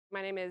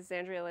My name is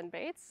Zandria-Lynn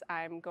Bates.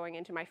 I'm going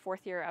into my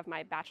 4th year of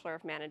my Bachelor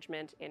of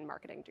Management in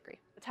Marketing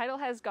degree. The title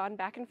has gone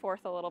back and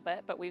forth a little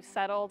bit, but we've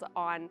settled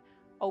on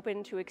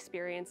open to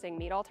experiencing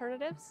meat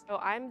alternatives. So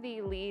I'm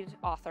the lead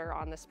author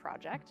on this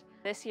project.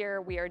 This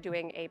year we are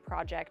doing a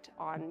project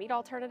on meat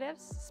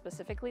alternatives,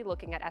 specifically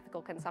looking at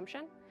ethical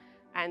consumption.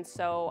 And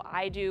so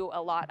I do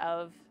a lot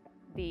of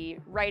the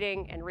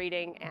writing and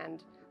reading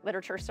and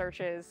literature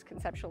searches,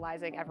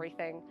 conceptualizing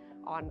everything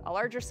on a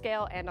larger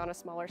scale and on a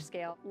smaller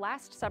scale.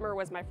 Last summer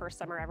was my first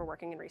summer ever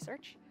working in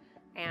research,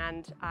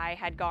 and I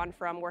had gone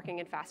from working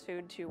in fast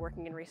food to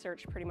working in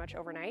research pretty much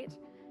overnight.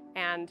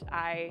 And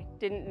I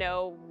didn't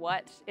know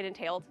what it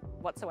entailed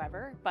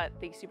whatsoever, but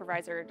the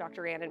supervisor,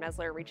 Dr. Rhiannon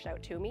Mesler, reached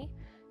out to me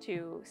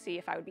to see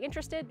if I would be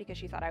interested because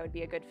she thought I would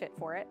be a good fit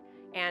for it.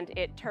 And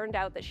it turned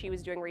out that she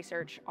was doing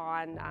research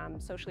on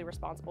socially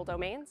responsible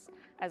domains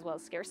as well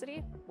as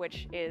scarcity,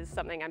 which is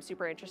something I'm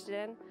super interested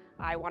in.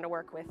 I want to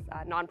work with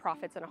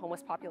nonprofits and a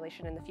homeless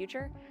population in the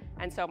future.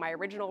 And so my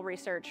original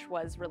research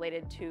was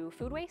related to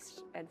food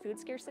waste and food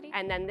scarcity.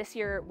 And then this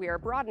year we are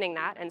broadening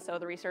that. And so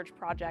the research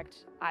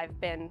project I've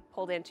been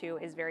pulled into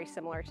is very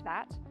similar to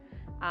that.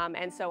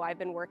 And so I've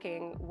been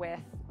working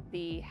with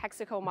the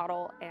HEXACO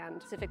model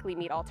and specifically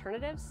meat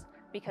alternatives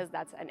because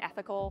that's an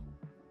ethical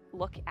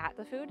look at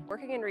the food.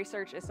 Working in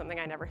research is something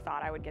I never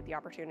thought I would get the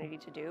opportunity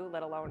to do,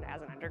 let alone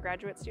as an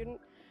undergraduate student.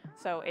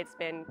 So it's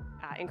been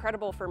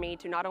incredible for me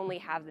to not only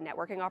have the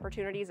networking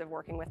opportunities of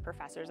working with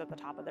professors at the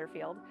top of their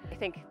field. I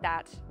think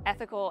that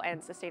ethical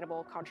and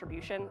sustainable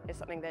contribution is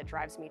something that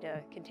drives me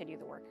to continue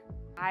the work.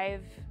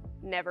 I've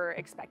never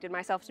expected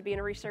myself to be in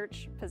a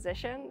research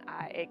position.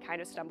 It kind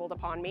of stumbled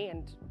upon me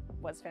and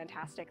was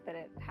fantastic that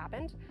it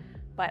happened.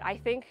 But I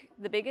think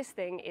the biggest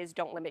thing is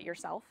don't limit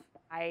yourself.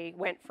 I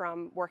went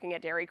from working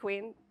at Dairy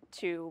Queen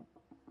to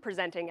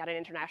presenting at an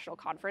international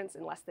conference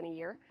in less than a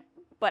year.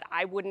 But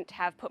I wouldn't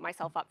have put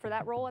myself up for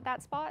that role at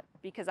that spot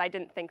because I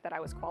didn't think that I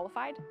was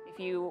qualified. If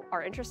you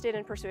are interested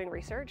in pursuing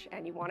research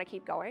and you want to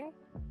keep going,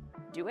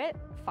 do it.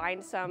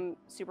 Find some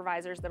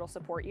supervisors that'll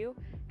support you,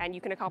 and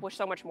you can accomplish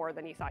so much more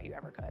than you thought you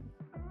ever could.